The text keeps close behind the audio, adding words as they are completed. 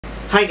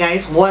Hi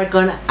guys,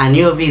 welcome a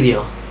new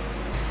video.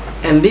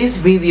 In this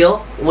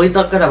video, we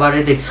talked about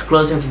the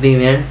exclusive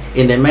dinner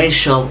in the main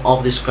shop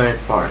of the Xcaret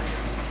park.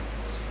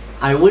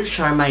 I will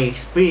share my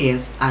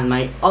experience and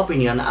my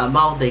opinion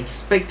about the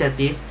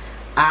expectative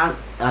and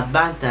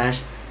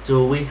advantage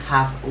to we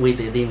have with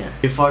the dinner.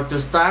 Before to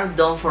start,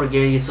 don't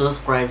forget to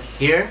subscribe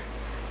here,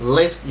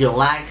 leave your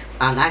likes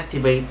and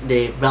activate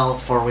the bell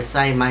for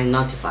receive my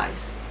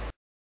notifications.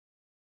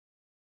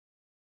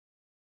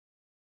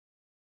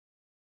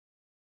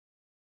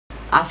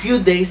 A few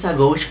days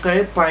ago,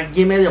 Xcaret Park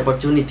gave me the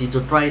opportunity to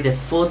try the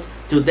food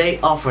today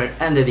offered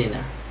and the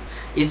dinner.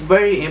 It's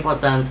very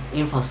important to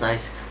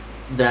emphasize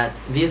that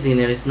this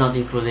dinner is not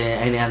including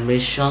any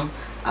admission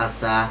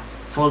as a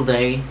full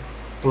day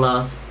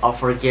plus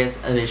offer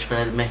guests at the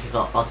Xcaret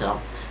Mexico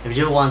Hotel. If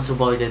you want to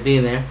buy the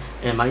dinner,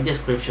 in my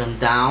description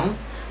down,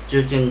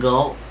 you can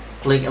go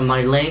click on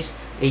my link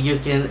and you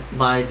can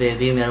buy the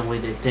dinner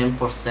with the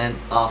 10%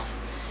 off.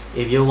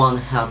 If you want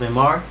to help me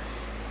more,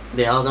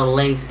 the other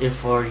links is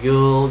for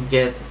you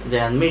get the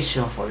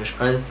admission for the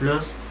Xcaret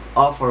Plus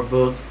or for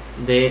book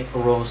the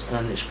rooms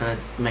in the Xcaret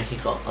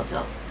Mexico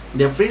Hotel.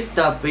 The first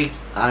topic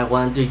I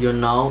want you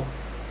know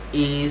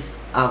is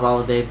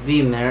about the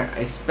dinner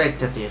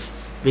expectative,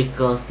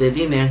 because the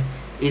dinner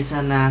is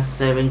in a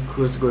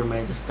 7-course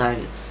gourmet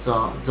style,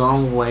 so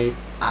don't wait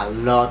a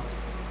lot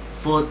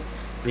food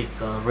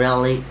because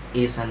really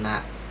is in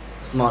a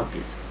small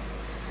pieces.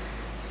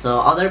 So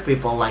other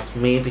people like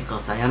me,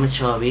 because I am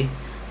chubby,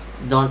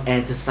 don't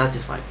end to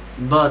satisfied,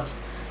 but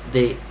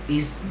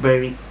is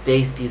very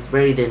tasty, it's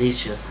very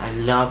delicious, I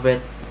love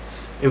it.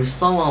 If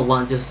someone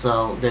want to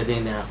sell the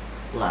dinner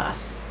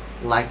last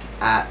like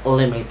a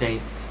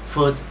unlimited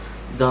food,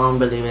 don't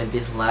believe in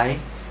this lie,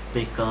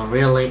 because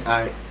really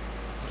are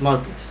small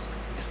pieces,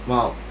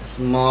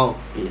 small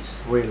pieces,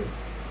 really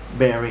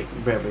very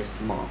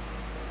small.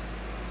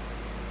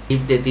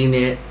 If the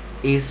dinner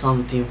is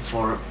something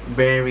for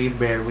very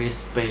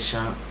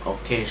special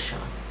occasion,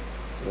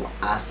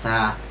 as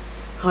a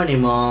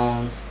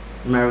honeymoon,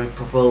 marriage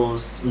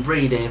proposal,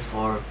 birthday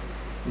for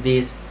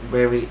this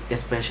very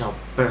special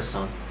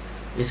person,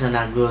 isn't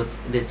a good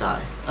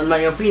detail. In my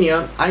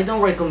opinion, I don't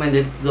recommend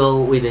it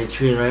go with the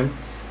children.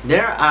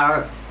 There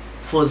are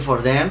food for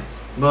them,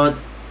 but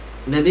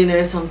the dinner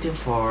is something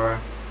for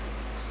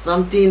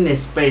something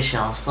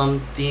special,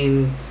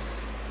 something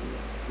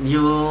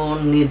you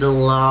need to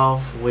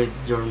love with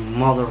your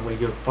mother,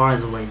 with your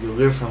parents, with your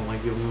girlfriend,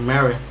 when you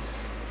marry,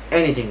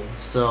 anything.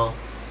 So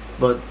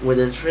but with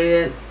the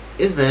tree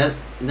is bad.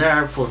 There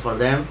are food for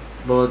them,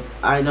 but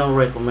I don't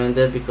recommend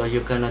it because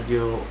you cannot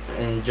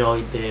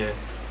enjoy the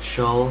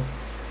show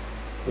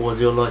what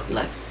you look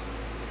like.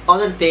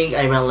 Other thing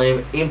I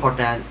believe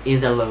important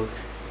is the look.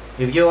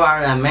 If you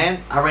are a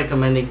man, I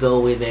recommend you go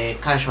with a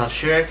casual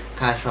shirt,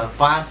 casual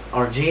pants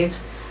or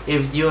jeans.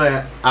 If you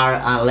are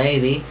a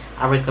lady,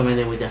 I recommend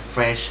it with a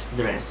fresh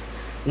dress.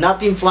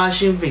 Nothing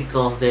flashy,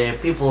 because the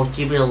people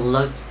keep it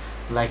look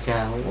like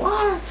a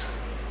what?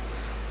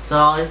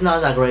 So it's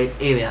not a great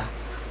idea.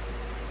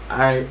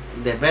 The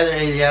better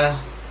idea,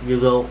 you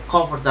go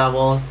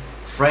comfortable,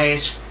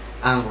 fresh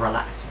and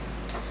relaxed.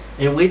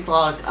 If we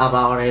talk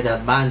about the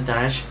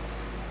advantage,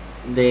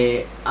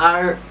 they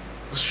are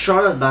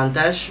short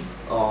advantage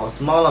or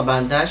small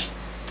advantage,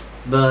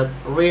 but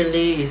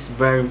really it's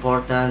very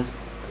important.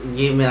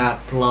 Give me a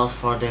plus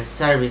for the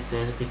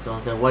services,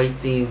 because the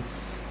waiting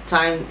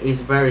time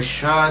is very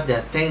short, the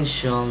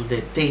attention,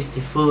 the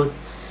tasty food,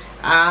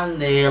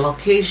 and the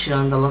location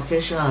and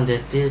the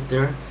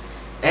theater,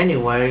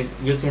 anywhere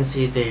you can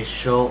see the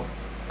show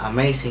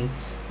amazing,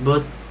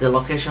 but the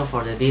location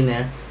for the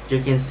dinner,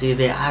 you can see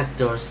the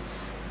actors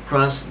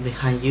cross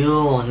behind you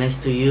or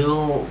next to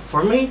you.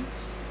 For me,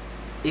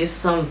 is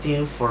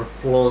something for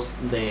plus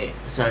the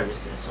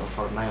services, so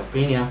for my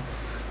opinion.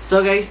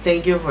 So guys,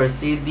 thank you for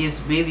seeing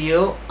this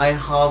video. I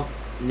hope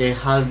they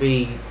help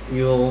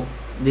you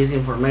this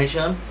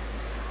information.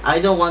 I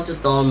don't want to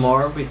tell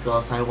more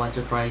because I want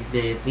to try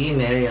the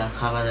dinner and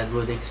have a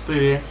good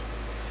experience.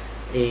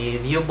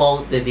 If you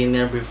bought the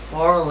dinner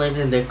before, leave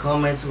in the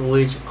comments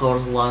which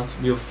course was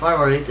your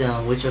favorite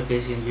and which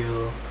occasion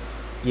you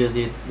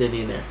did the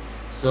dinner.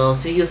 So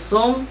see you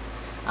soon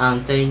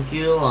and thank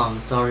you. I'm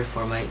sorry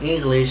for my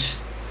English.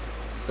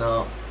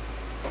 So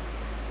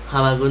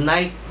have a good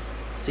night.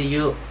 See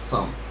you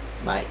soon.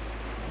 Bye.